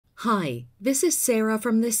Hi, this is Sarah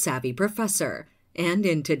from The Savvy Professor, and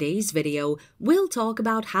in today's video, we'll talk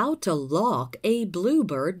about how to lock a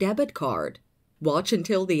Bluebird debit card. Watch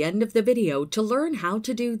until the end of the video to learn how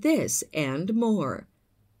to do this and more.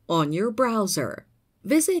 On your browser,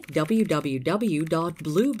 visit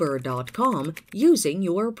www.bluebird.com using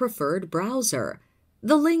your preferred browser.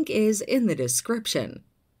 The link is in the description.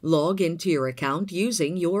 Log into your account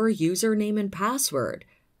using your username and password.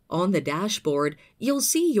 On the dashboard, you'll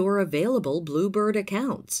see your available Bluebird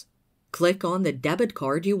accounts. Click on the debit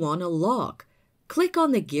card you want to lock. Click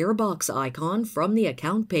on the gearbox icon from the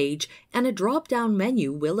account page and a drop-down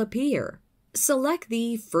menu will appear. Select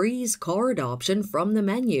the Freeze Card option from the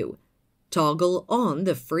menu. Toggle on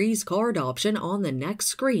the Freeze Card option on the next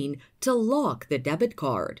screen to lock the debit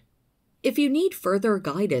card. If you need further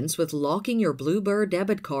guidance with locking your Bluebird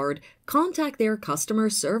debit card, contact their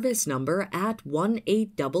customer service number at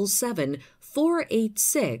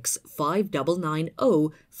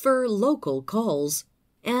 1-877-486-5990 for local calls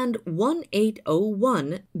and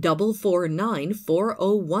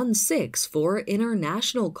 1-801-449-4016 for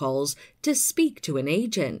international calls to speak to an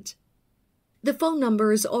agent. The phone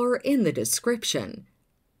numbers are in the description.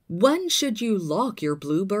 When should you lock your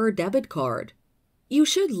Bluebird debit card? You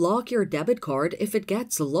should lock your debit card if it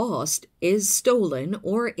gets lost, is stolen,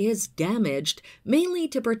 or is damaged, mainly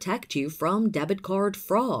to protect you from debit card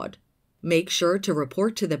fraud. Make sure to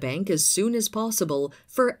report to the bank as soon as possible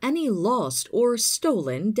for any lost or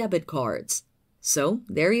stolen debit cards. So,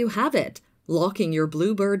 there you have it. Locking your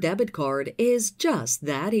Bluebird debit card is just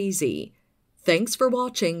that easy. Thanks for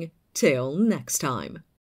watching. Till next time.